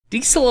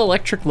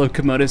Diesel-electric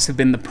locomotives have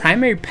been the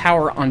primary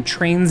power on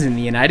trains in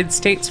the United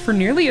States for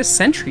nearly a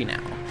century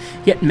now,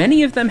 yet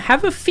many of them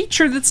have a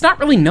feature that's not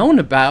really known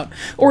about,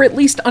 or at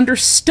least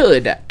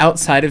understood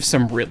outside of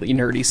some really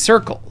nerdy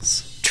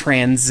circles: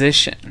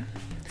 transition.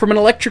 From an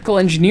electrical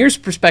engineer's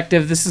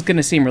perspective, this is going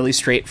to seem really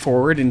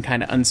straightforward and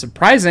kind of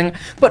unsurprising,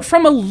 but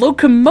from a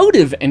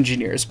locomotive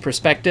engineer's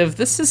perspective,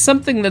 this is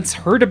something that's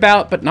heard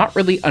about but not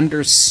really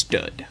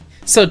understood.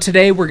 So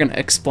today we're going to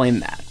explain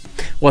that.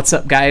 What's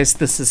up, guys?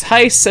 This is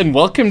Heiss, and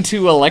welcome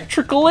to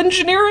Electrical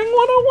Engineering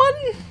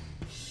 101!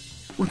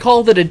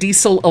 Recall that a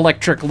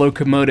diesel-electric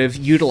locomotive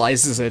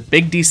utilizes a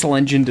big diesel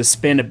engine to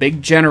spin a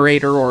big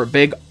generator or a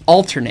big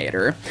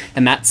alternator,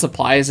 and that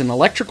supplies an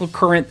electrical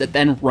current that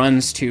then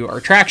runs to our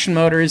traction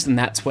motors, and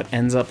that's what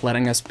ends up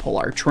letting us pull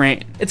our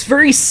train. It's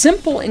very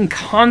simple in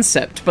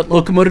concept, but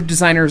locomotive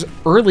designers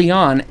early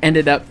on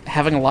ended up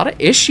having a lot of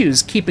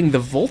issues keeping the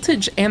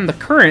voltage and the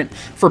current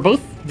for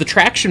both the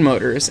traction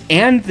motors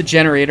and the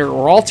generator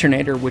or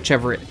alternator,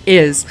 whichever it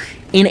is,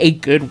 in a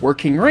good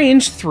working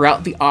range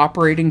throughout the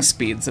operating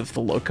speeds of the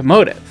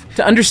locomotive.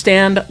 To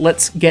understand,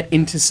 let's get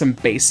into some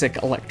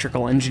basic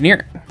electrical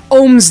engineering.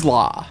 Ohm's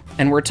law,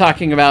 and we're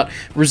talking about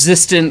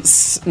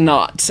resistance,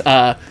 not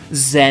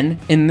Zen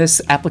in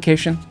this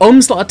application.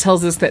 Ohm's law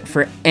tells us that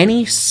for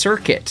any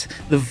circuit,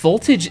 the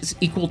voltage is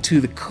equal to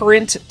the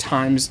current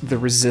times the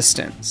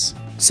resistance.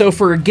 So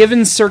for a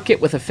given circuit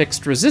with a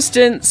fixed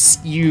resistance,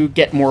 you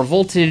get more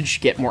voltage,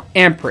 you get more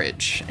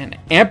amperage. And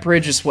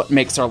amperage is what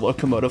makes our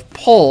locomotive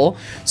pull,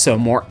 so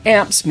more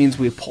amps means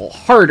we pull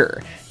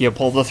harder. You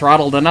pull the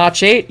throttle to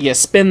notch 8, you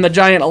spin the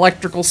giant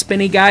electrical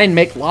spinny guy and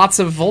make lots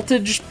of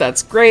voltage,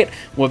 that's great,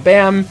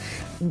 wha-bam.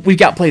 We've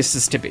got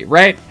places to be,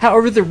 right?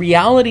 However, the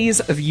realities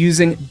of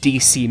using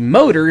DC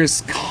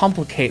motors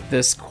complicate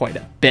this quite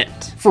a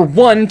bit. For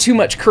one, too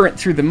much current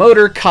through the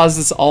motor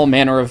causes all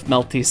manner of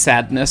melty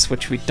sadness,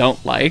 which we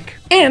don't like.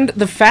 And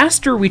the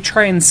faster we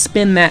try and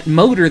spin that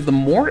motor, the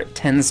more it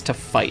tends to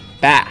fight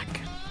back.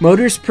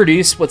 Motors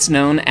produce what's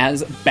known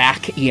as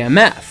back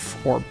EMF,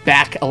 or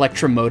back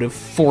electromotive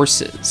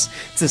forces.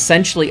 It's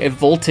essentially a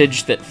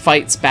voltage that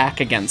fights back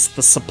against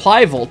the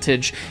supply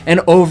voltage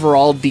and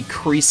overall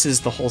decreases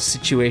the whole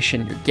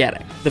situation you're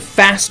getting. The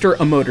faster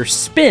a motor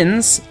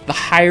spins, the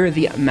higher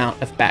the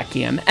amount of back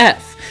EMF,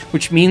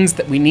 which means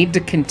that we need to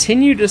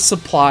continue to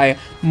supply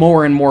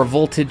more and more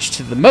voltage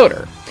to the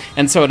motor.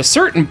 And so at a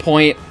certain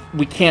point,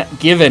 we can't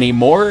give any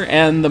more,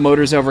 and the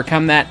motors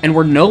overcome that, and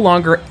we're no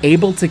longer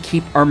able to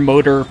keep our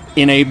motor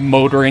in a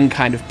motoring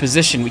kind of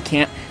position. We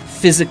can't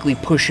physically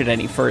push it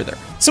any further.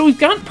 So we've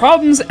got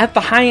problems at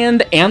the high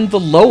end and the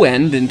low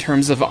end in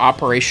terms of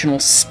operational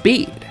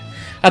speed.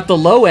 At the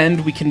low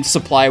end, we can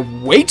supply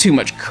way too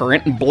much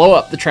current and blow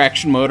up the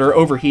traction motor,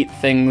 overheat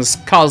things,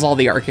 cause all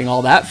the arcing,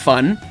 all that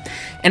fun.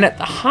 And at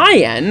the high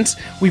end,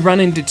 we run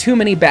into too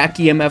many back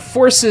EMF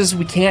forces,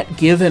 we can't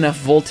give enough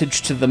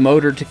voltage to the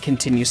motor to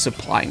continue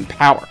supplying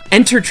power.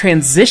 Enter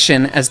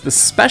transition as the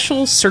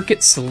special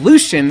circuit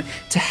solution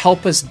to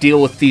help us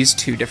deal with these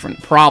two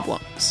different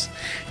problems.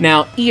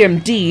 Now,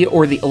 EMD,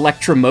 or the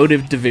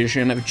electromotive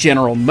division of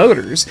General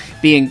Motors,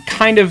 being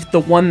kind of the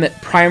one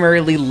that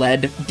primarily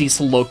led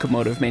diesel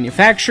locomotive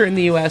manufacture in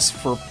the US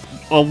for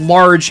a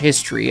large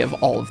history of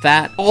all of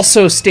that,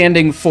 also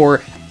standing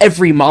for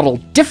every model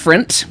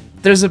different.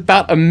 There's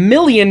about a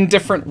million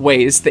different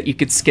ways that you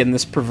could skin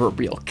this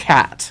proverbial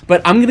cat.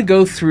 But I'm going to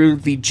go through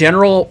the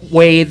general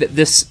way that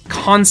this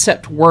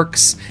concept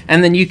works,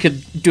 and then you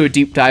could do a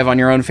deep dive on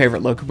your own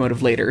favorite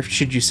locomotive later,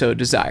 should you so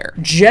desire.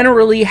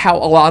 Generally, how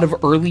a lot of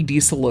early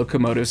diesel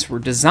locomotives were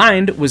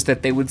designed was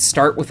that they would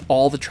start with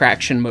all the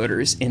traction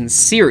motors in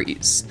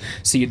series.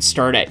 So you'd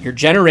start at your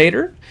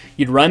generator,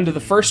 you'd run to the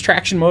first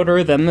traction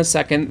motor, then the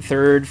second,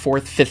 third,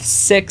 fourth, fifth,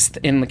 sixth,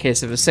 in the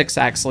case of a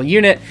 6-axle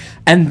unit,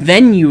 and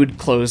then you would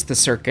close the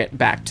circuit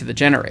back to the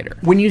generator.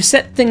 When you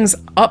set things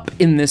up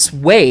in this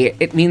way,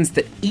 it means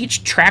that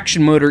each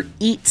traction motor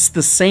eats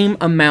the same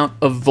amount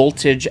of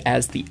voltage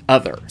as the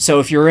other. So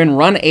if you're in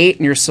run 8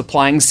 and you're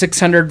supplying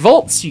 600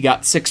 volts, you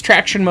got 6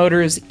 traction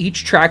motors,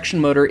 each traction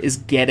motor is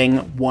getting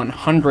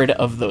 100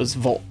 of those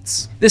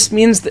volts. This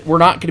means that we're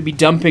not going to be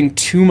dumping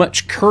too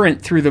much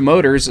current through the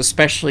motors,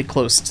 especially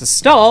close to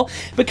stall,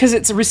 because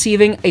it's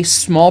receiving a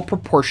small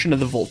proportion of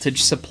the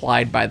voltage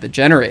supplied by the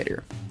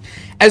generator.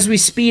 As we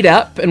speed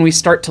up and we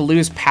start to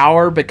lose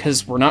power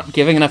because we're not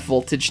giving enough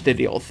voltage to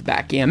deal with the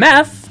back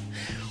EMF,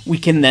 we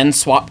can then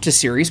swap to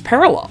series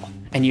parallel.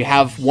 And you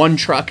have one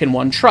truck and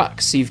one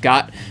truck. So you've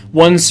got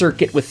one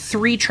circuit with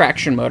 3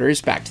 traction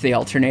motors back to the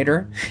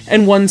alternator,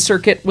 and one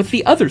circuit with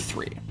the other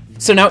 3.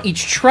 So now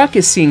each truck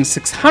is seeing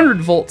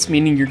 600 volts,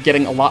 meaning you're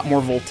getting a lot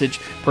more voltage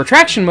per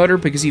traction motor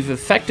because you've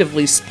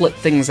effectively split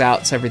things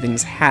out so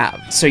everything's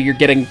halved. So you're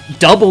getting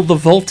double the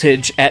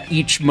voltage at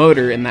each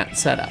motor in that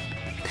setup.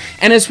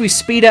 And as we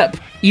speed up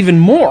even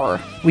more,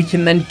 we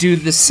can then do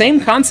the same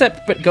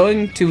concept, but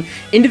going to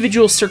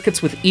individual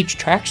circuits with each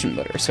traction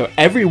motor. So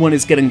everyone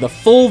is getting the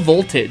full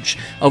voltage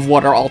of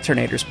what our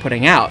alternator's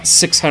putting out,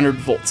 600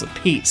 volts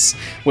apiece,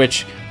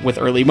 which with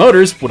early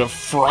motors would have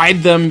fried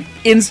them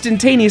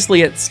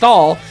instantaneously at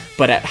stall,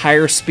 but at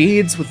higher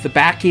speeds with the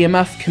back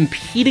EMF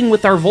competing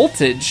with our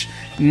voltage,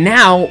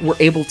 now we're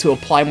able to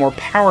apply more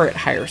power at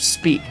higher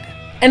speed.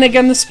 And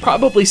again, this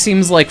probably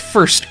seems like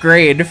first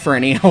grade for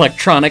any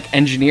electronic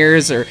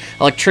engineers or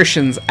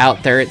electricians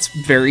out there. It's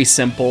very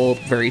simple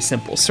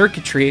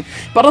circuitry.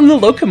 But on the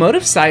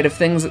locomotive side of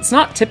things, it's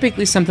not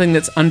typically something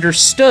that's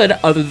understood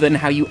other than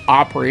how you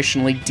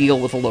operationally deal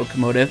with a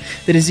locomotive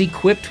that is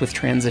equipped with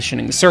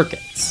transitioning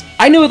circuits.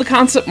 I knew the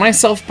concept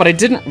myself, but I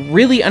didn't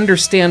really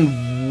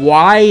understand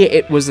why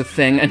it was a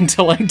thing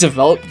until I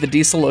developed the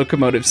diesel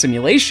locomotive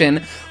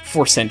simulation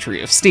for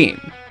Century of Steam.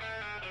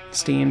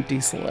 Steam,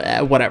 diesel,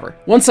 whatever.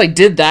 Once I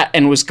did that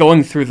and was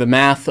going through the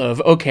math of,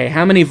 okay,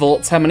 how many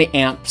volts, how many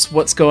amps,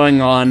 what's going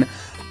on,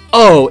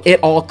 oh, it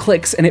all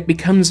clicks, and it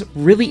becomes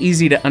really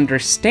easy to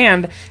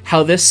understand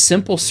how this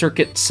simple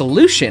circuit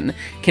solution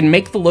can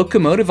make the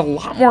locomotive a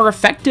lot more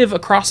effective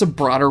across a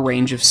broader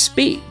range of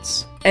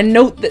speeds. And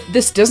note that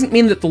this doesn't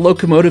mean that the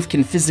locomotive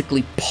can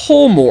physically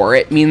pull more,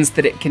 it means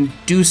that it can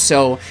do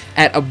so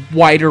at a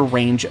wider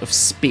range of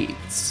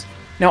speeds.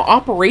 Now,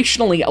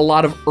 operationally, a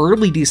lot of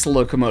early diesel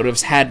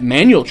locomotives had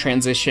manual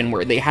transition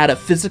where they had a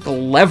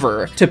physical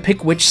lever to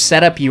pick which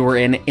setup you were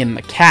in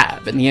the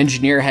cab, and the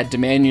engineer had to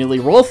manually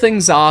roll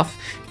things off,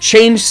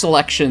 change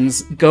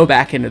selections, go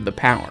back into the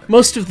power.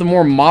 Most of the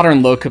more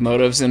modern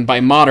locomotives, and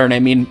by modern I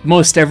mean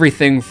most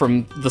everything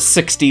from the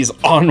 60s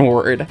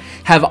onward,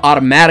 have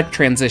automatic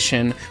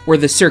transition where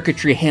the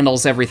circuitry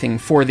handles everything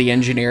for the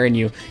engineer, and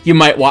you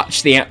might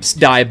watch the amps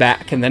die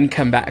back and then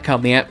come back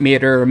on the amp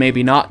meter, or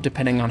maybe not,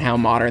 depending on how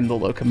modern the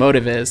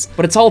locomotive is,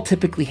 but it's all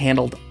typically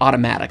handled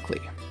automatically.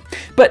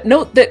 But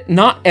note that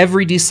not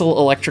every diesel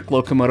electric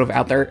locomotive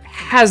out there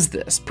has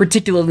this,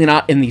 particularly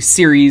not in the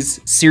series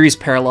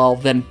parallel,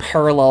 then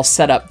parallel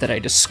setup that I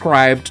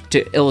described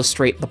to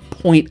illustrate the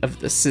point of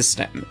the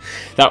system.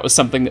 That was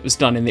something that was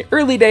done in the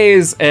early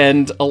days,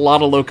 and a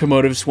lot of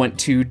locomotives went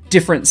to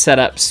different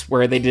setups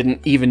where they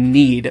didn't even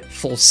need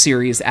full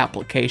series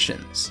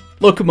applications.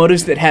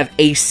 Locomotives that have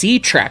AC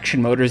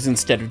traction motors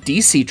instead of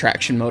DC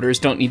traction motors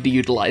don't need to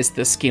utilize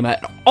this schema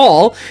at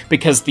all,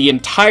 because the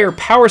entire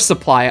power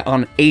supply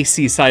on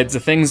AC sides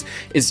of things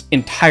is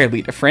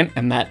entirely different,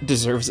 and that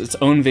deserves its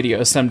own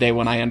video someday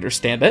when I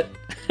understand it.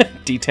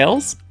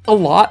 Details. A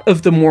lot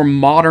of the more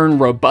modern,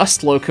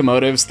 robust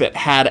locomotives that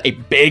had a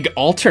big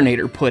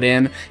alternator put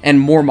in and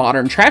more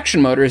modern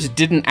traction motors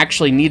didn't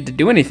actually need to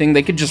do anything.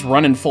 They could just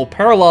run in full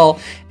parallel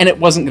and it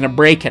wasn't going to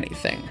break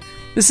anything.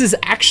 This is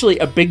actually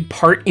a big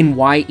part in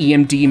why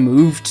EMD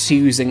moved to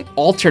using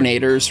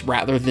alternators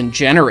rather than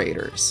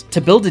generators.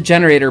 To build a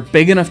generator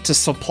big enough to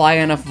supply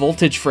enough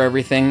voltage for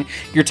everything,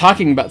 you're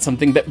talking about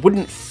something that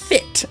wouldn't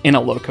fit in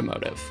a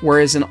locomotive,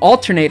 whereas an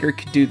alternator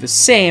could do the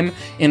same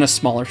in a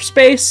smaller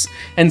space,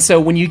 and so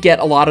when you get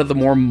a lot of the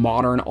more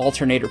modern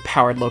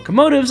alternator-powered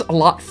locomotives, a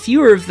lot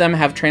fewer of them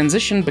have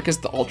transition because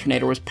the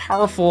alternator was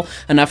powerful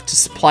enough to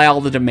supply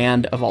all the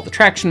demand of all the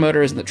traction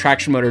motors, and the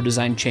traction motor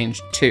design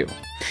changed too.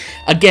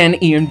 Again,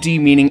 EMD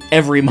meaning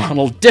every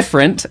model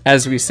different,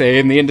 as we say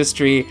in the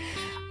industry.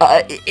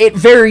 It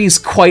varies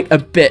quite a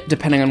bit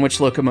depending on which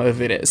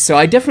locomotive it is. So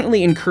I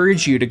definitely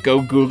encourage you to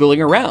go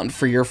Googling around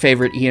for your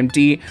favorite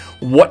EMD.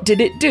 What did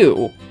it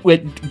do?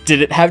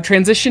 Did it have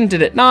transition?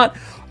 Did it not?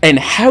 And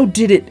how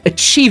did it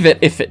achieve it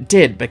if it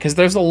did? Because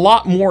there's a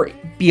lot more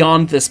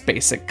beyond this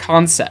basic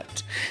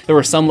concept. There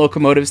were some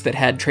locomotives that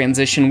had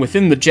transition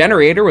within the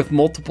generator with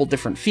multiple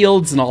different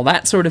fields and all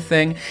that sort of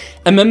thing.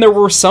 And then there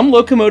were some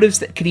locomotives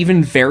that could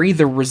even vary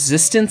the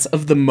resistance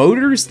of the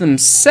motors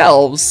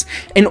themselves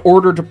in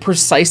order to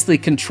precisely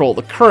control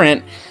the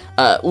current.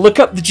 Look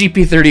up the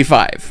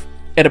GP35.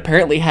 It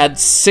apparently had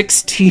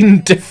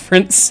 16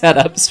 different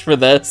setups for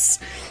this.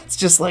 It's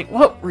just like,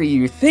 what were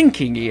you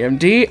thinking,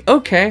 EMD?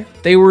 Okay,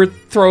 they were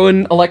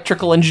throwing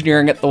electrical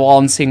engineering at the wall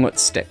and seeing what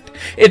sticked.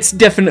 It's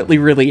definitely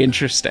really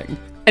interesting.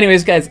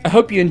 Anyways, guys, I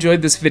hope you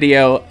enjoyed this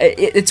video.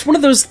 It's one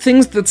of those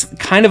things that's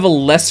kind of a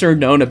lesser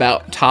known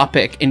about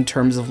topic in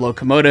terms of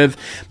locomotive.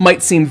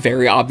 Might seem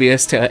very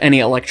obvious to any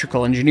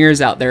electrical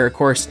engineers out there, of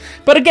course.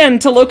 But again,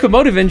 to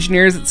locomotive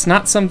engineers, it's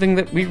not something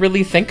that we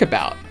really think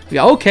about.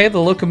 Okay, the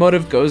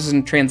locomotive goes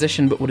in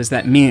transition, but what does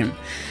that mean?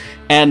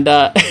 And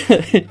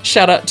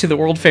shout out to the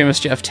world famous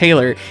Jeff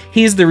Taylor.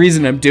 He's the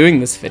reason I'm doing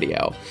this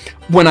video.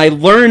 When I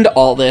learned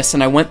all this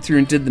and I went through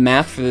and did the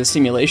math for the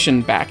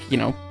simulation back,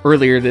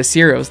 earlier this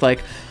year, I was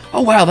like,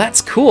 oh wow,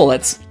 that's cool.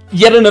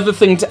 yet another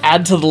thing to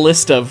add to the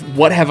list of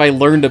what have I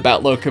learned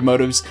about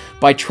locomotives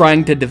by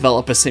trying to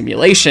develop a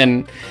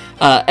simulation.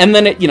 And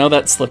then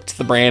that slipped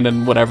the brand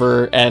and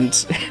whatever,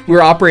 and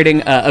we're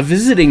operating a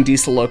visiting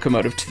diesel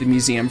locomotive to the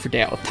Museum for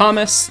Day Out with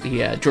Thomas,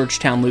 the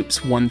Georgetown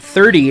Loops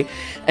 130,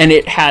 and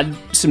it had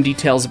some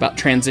details about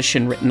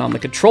transition written on the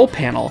control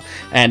panel,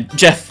 and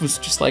Jeff was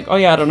just like, oh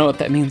yeah, I don't know what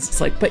that means.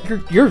 It's like, but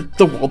you're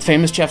the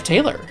world-famous Jeff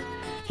Taylor.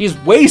 He's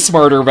way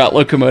smarter about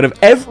locomotive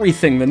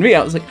everything than me.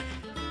 I was like,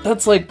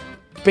 that's like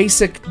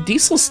basic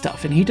diesel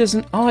stuff, and he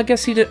doesn't. Oh, I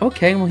guess he did.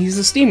 Okay, well, he's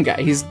a steam guy.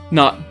 He's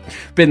not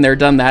been there,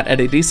 done that at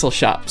a diesel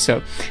shop.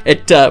 So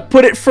it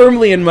put it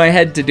firmly in my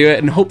head to do it,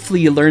 and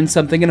hopefully you learned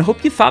something, and I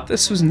hope you thought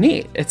this was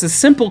neat. It's a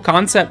simple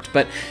concept,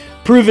 but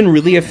proven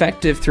really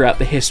effective throughout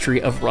the history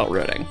of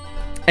railroading.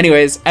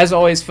 Anyways, as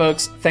always,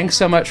 folks, thanks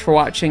so much for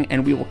watching,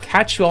 and we will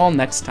catch you all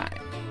next time.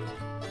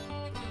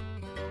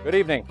 Good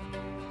evening.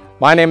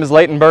 My name is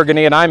Leighton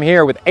Burgundy, and I'm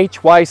here with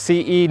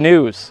HYCE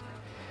News.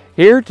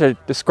 Here to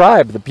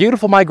describe the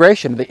beautiful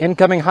migration of the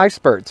incoming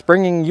Heistbirds,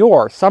 bringing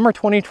your summer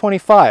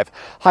 2025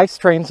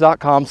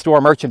 HeistTrains.com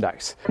store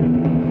merchandise.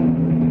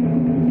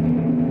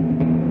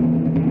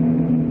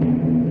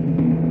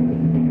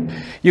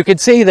 You can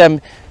see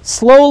them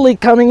slowly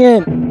coming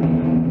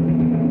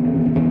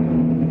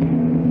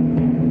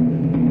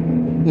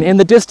in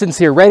the distance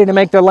here, ready to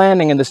make their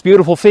landing in this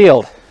beautiful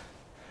field.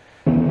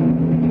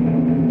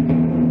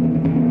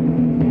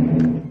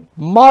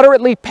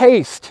 Moderately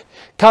paced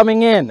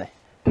coming in.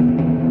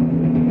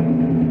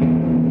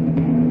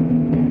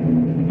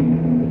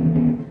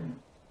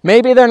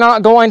 Maybe they're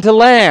not going to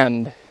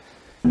land.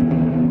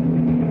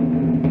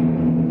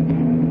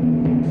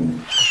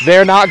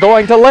 They're not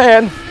going to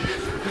land.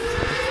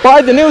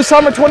 Buy the new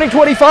summer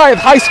 2025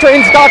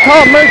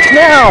 HeistTrains.com merch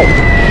now.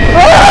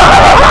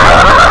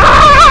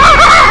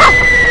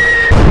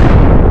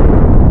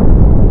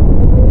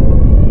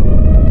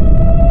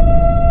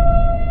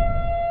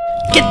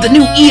 Get the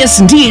new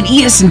ES&D and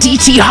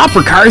ES&DT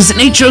hopper cars in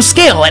HO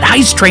scale at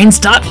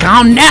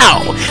HeistTrains.com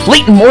now!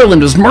 Leighton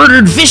Moreland was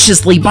murdered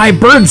viciously by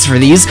birds for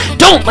these.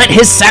 Don't let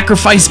his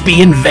sacrifice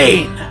be in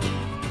vain!